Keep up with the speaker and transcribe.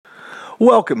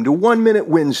Welcome to 1 Minute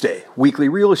Wednesday, weekly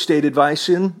real estate advice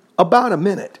in about a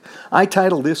minute. I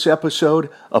titled this episode,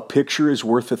 A Picture is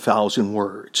Worth 1,000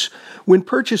 Words. When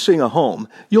purchasing a home,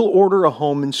 you'll order a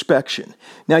home inspection.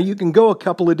 Now you can go a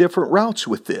couple of different routes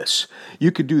with this.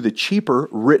 You could do the cheaper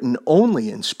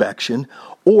written-only inspection,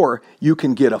 or you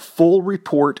can get a full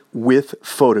report with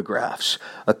photographs.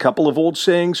 A couple of old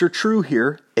sayings are true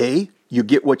here. A, you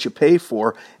get what you pay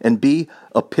for, and B,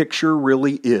 a picture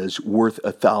really is worth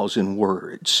 1,000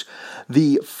 words.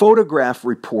 The photograph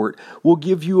report will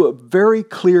give you a very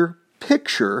clear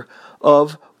picture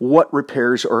of what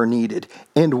repairs are needed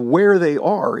and where they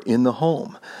are in the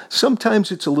home.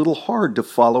 Sometimes it's a little hard to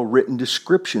follow written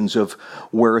descriptions of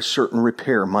where a certain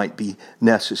repair might be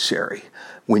necessary.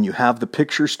 When you have the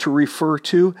pictures to refer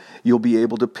to, you'll be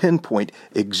able to pinpoint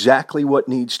exactly what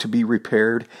needs to be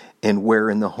repaired and where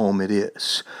in the home it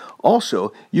is.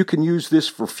 Also, you can use this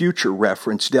for future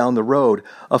reference down the road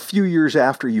a few years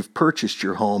after you've purchased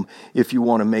your home if you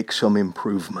want to make some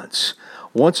improvements.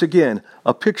 Once again,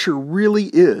 a picture really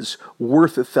is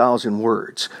worth 1,000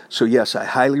 words. So yes, I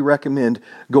highly recommend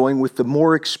going with the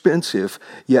more expensive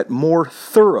yet more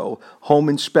thorough home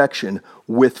inspection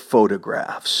with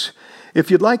photographs. If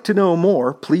you'd like to know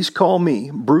more, please call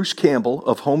me, Bruce Campbell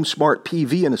of HomeSmart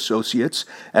PV and Associates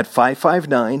at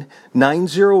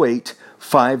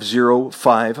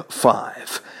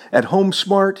 559-908-5055. At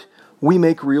HomeSmart, we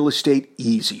make real estate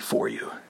easy for you.